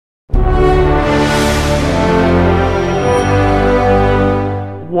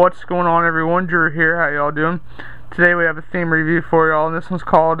What's going on, everyone? Drew here. How y'all doing? Today we have a theme review for y'all, and this one's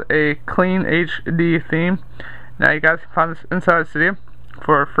called a Clean HD theme. Now you guys can find this inside Cydia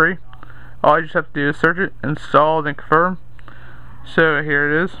for free. All you just have to do is search it, install, then confirm. So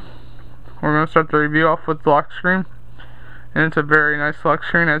here it is. We're going to start the review off with the lock screen, and it's a very nice lock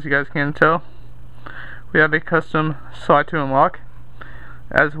screen, as you guys can tell. We have a custom slide to unlock,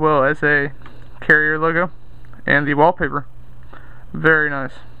 as well as a carrier logo and the wallpaper. Very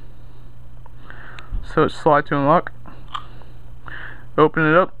nice. So it's slide to unlock. Open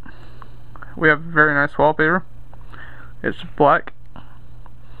it up. We have very nice wallpaper. It's black,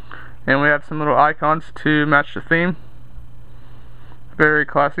 and we have some little icons to match the theme. Very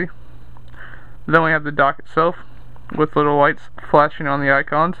classy. Then we have the dock itself with little lights flashing on the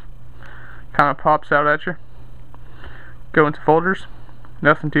icons. Kind of pops out at you. Go into folders.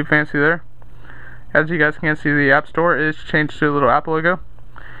 Nothing too fancy there. As you guys can see, the App Store is changed to a little Apple logo.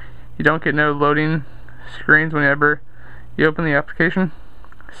 You don't get no loading screens whenever you open the application.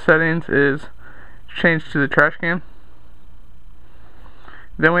 Settings is changed to the trash can.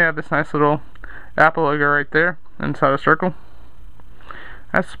 Then we have this nice little Apple logo right there inside a circle.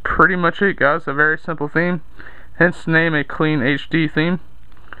 That's pretty much it, guys. A very simple theme, hence the name, a Clean HD theme.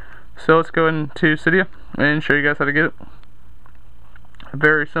 So let's go into Cydia and show you guys how to get it.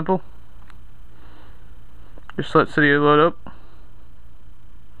 Very simple. Just let Cydia load up.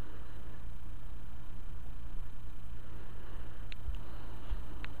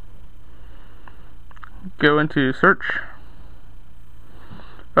 Go into search.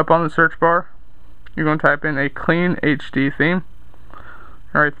 Up on the search bar, you're going to type in a Clean HD theme.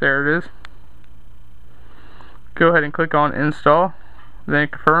 Right there it is. Go ahead and click on install, then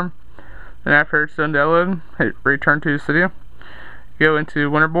confirm. And after it's done downloading, hit return to Cydia. Go into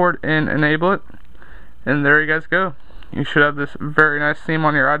winterbord and enable it. And there you guys go. You should have this very nice theme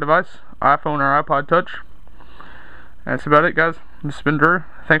on your iDevice, iPhone or iPod Touch. That's about it, guys. This has been Drew.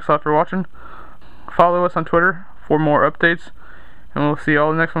 Thanks a lot for watching. Follow us on Twitter for more updates, and we'll see you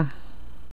all in the next one.